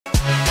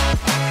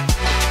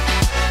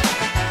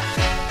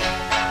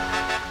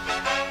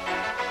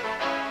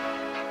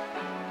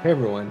Hey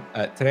everyone,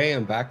 today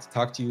I'm back to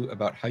talk to you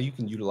about how you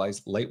can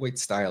utilize lightweight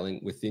styling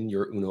within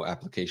your Uno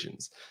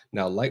applications.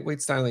 Now,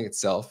 lightweight styling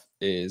itself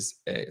is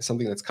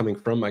something that's coming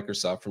from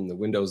Microsoft from the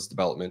Windows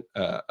development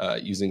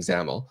using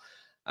XAML.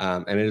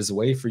 And it is a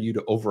way for you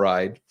to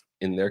override,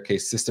 in their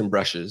case, system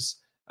brushes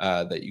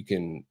that you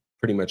can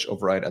pretty much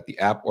override at the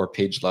app or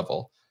page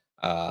level.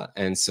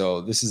 And so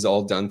this is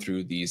all done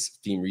through these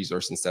theme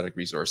resource and static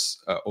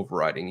resource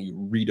overriding. You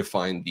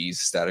redefine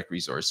these static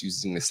resource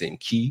using the same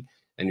key,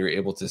 and you're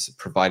able to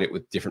provide it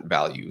with different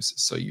values.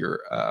 So your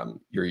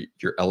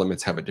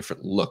elements have a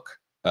different look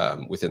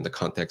within the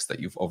context that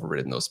you've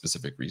overridden those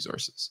specific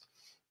resources.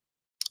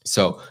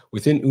 So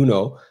within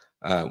Uno,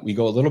 we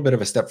go a little bit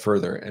of a step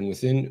further, and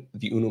within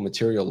the Uno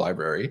material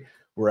library,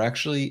 we're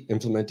actually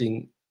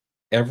implementing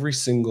every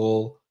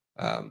single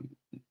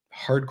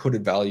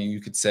hard-coded value,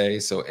 you could say.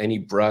 So any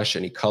brush,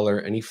 any color,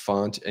 any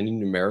font, any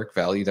numeric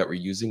value that we're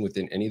using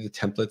within any of the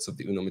templates of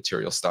the Uno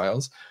material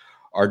styles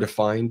are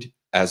defined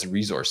as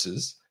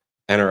resources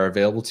and are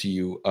available to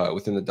you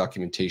within the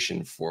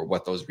documentation for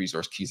what those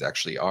resource keys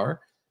actually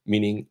are,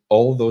 meaning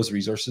all those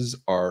resources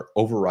are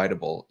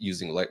overridable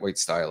using lightweight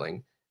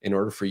styling in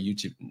order for you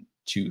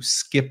to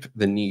skip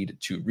the need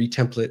to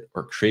retemplate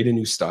or create a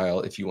new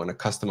style if you want to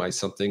customize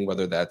something,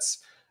 whether that's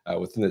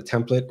within the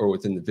template or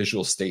within the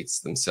visual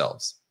states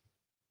themselves.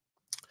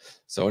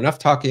 So enough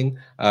talking.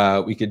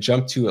 We could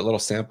jump to a little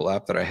sample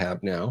app that I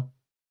have now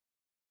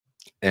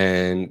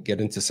and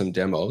get into some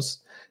demos.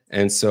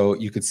 And so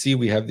you could see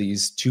we have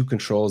these two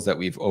controls that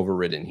we've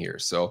overridden here.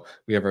 So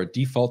we have our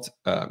default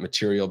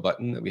material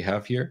button that we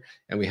have here,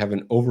 and we have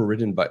an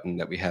overridden button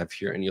that we have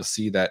here. And you'll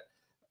see that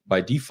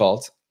by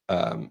default,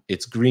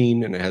 it's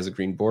green and it has a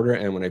green border.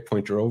 And when I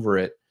pointer over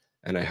it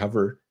and I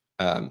hover,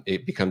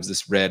 it becomes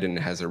this red and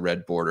it has a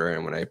red border.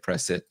 And when I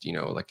press it,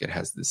 like it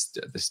has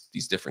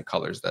these different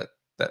colors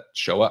that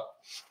show up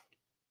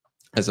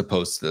as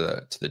opposed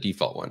to the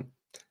default one.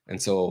 And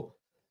so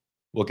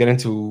we'll get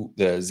into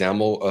the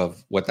XAML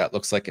of what that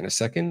looks like in a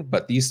second,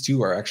 but these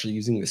two are actually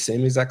using the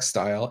same exact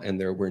style, and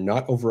we're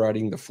not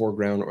overriding the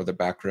foreground or the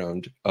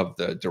background of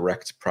the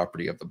direct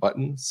property of the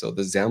button. So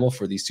the XAML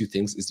for these two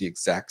things is the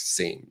exact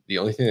same. The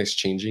only thing that's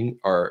changing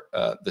are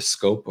the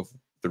scope of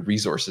the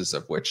resources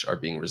of which are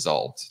being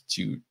resolved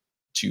to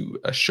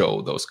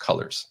show those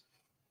colors.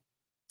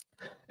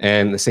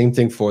 And the same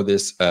thing for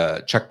this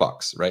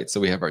checkbox, right?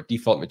 So we have our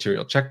default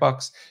material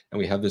checkbox, and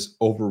we have this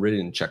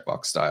overridden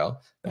checkbox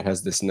style that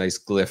has this nice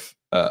glyph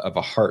of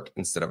a heart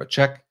instead of a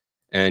check.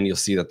 And you'll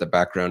see that the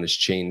background is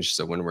changed.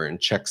 So when we're in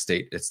check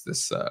state, it's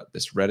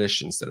this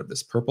reddish instead of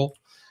this purple.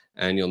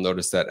 And you'll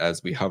notice that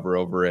as we hover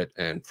over it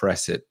and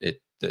press it,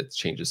 it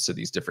changes to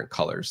these different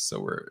colors. So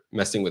we're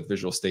messing with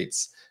visual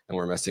states, and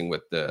we're messing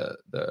with the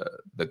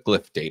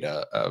glyph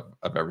data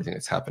of everything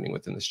that's happening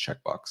within this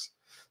checkbox.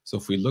 So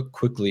if we look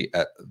quickly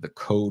at the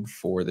code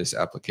for this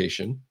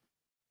application,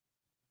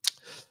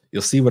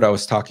 you'll see what I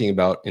was talking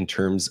about in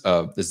terms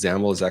of the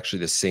XAML is actually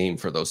the same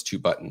for those two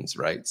buttons,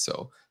 right?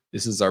 So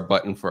this is our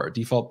button for our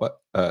default,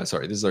 this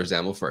is our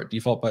XAML for our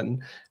default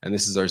button, and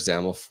this is our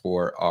XAML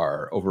for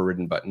our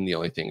overridden button. The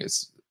only thing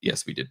is,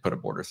 yes, we did put a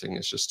border thing.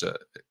 It's just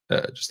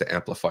to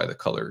amplify the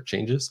color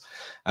changes.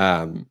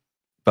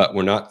 But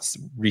we're not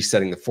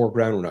resetting the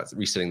foreground. We're not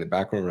resetting the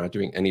background. We're not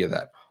doing any of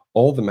that.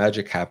 All the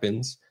magic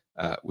happens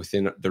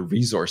within the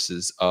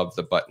resources of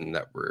the button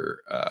that we're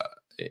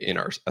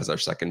as our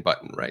second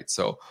button, right?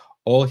 So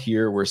all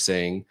here we're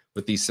saying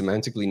with these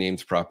semantically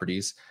named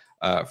properties,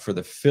 for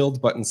the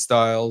filled button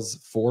styles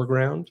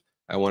foreground,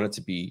 I want it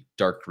to be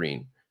dark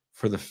green.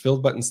 For the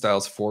filled button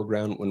styles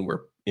foreground, when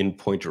we're in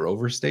pointer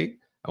over state,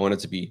 I want it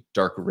to be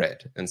dark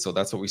red. And so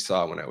that's what we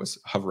saw when I was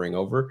hovering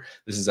over.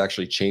 This is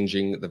actually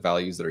changing the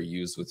values that are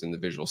used within the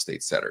visual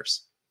state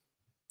setters.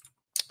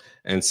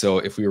 And so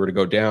if we were to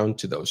go down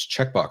to those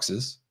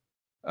checkboxes,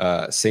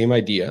 same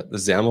idea. The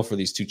XAML for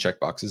these two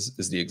checkboxes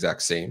is the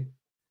exact same.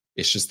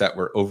 It's just that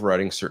we're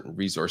overriding certain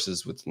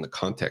resources within the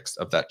context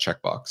of that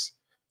checkbox,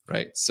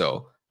 right?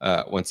 So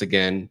once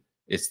again,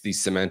 it's the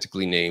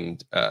semantically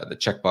named, the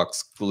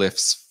checkbox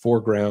glyphs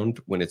foreground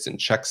when it's in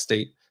check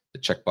state, the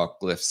checkbox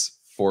glyphs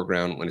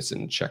foreground when it's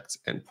in checked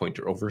and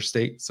pointer over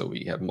state. So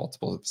we have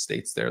multiple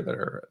states there that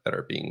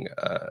are being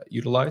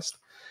utilized.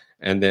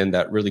 And then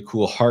that really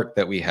cool heart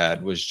that we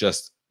had was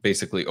just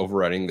basically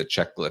overriding the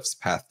check glyphs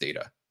path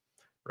data.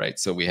 Right,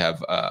 so we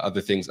have other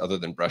things other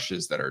than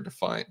brushes that are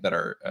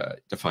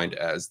defined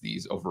as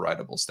these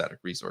overridable static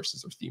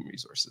resources or theme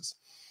resources.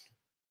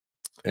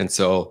 And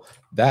so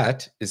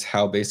that is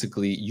how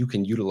basically you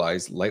can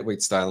utilize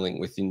lightweight styling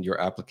within your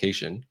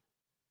application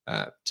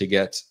to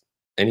get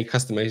any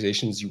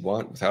customizations you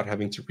want without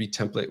having to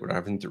retemplate, without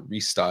having to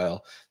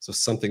restyle. So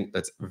something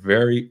that's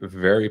very,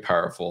 very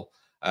powerful.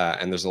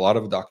 And there's a lot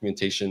of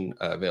documentation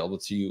available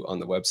to you on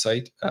the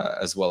website,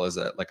 as well as,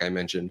 like I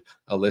mentioned,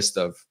 a list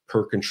of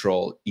per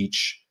control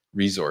each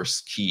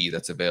resource key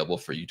that's available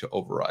for you to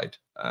override.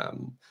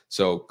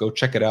 So go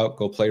check it out,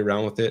 go play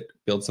around with it,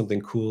 build something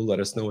cool,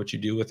 let us know what you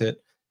do with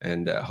it,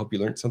 and hope you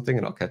learned something,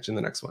 and I'll catch you in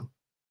the next one.